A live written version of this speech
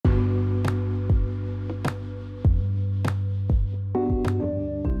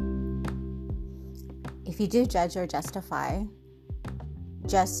if you do judge or justify,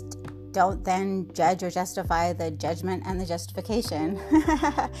 just don't then judge or justify the judgment and the justification.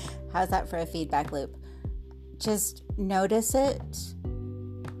 How's that for a feedback loop? Just notice it,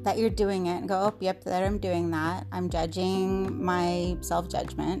 that you're doing it, and go, oh, yep, that I'm doing that. I'm judging my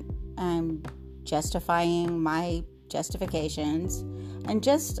self-judgment. I'm justifying my justifications. And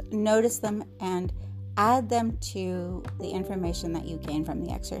just notice them and add them to the information that you gain from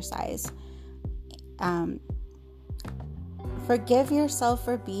the exercise. Forgive yourself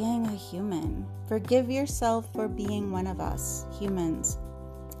for being a human. Forgive yourself for being one of us, humans,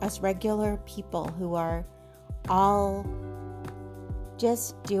 us regular people who are all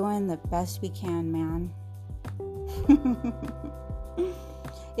just doing the best we can, man.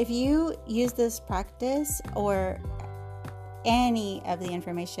 If you use this practice or any of the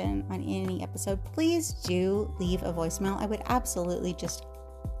information on any episode, please do leave a voicemail. I would absolutely just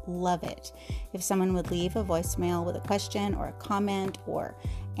love it if someone would leave a voicemail with a question or a comment or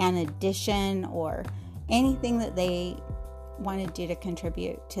an addition or anything that they want to do to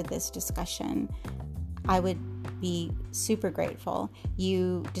contribute to this discussion. I would be super grateful.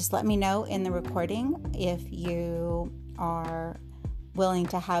 You just let me know in the recording if you are willing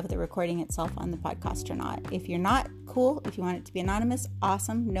to have the recording itself on the podcast or not. If you're not, cool. If you want it to be anonymous,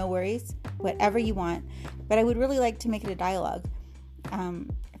 awesome, no worries, whatever you want. But I would really like to make it a dialogue.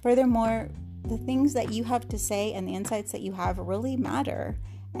 Furthermore, the things that you have to say and the insights that you have really matter,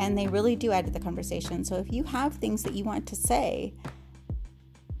 and they really do add to the conversation. So if you have things that you want to say,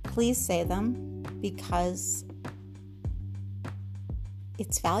 please say them, because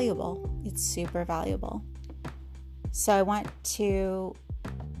it's valuable. It's super valuable. So I want to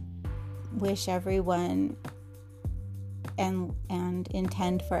wish everyone and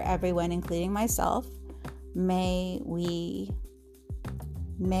intend for everyone, including myself, may we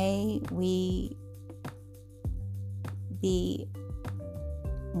be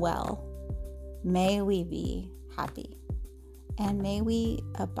well. May we be happy. And may we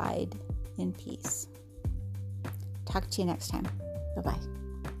abide in peace. Talk to you next time. Bye-bye.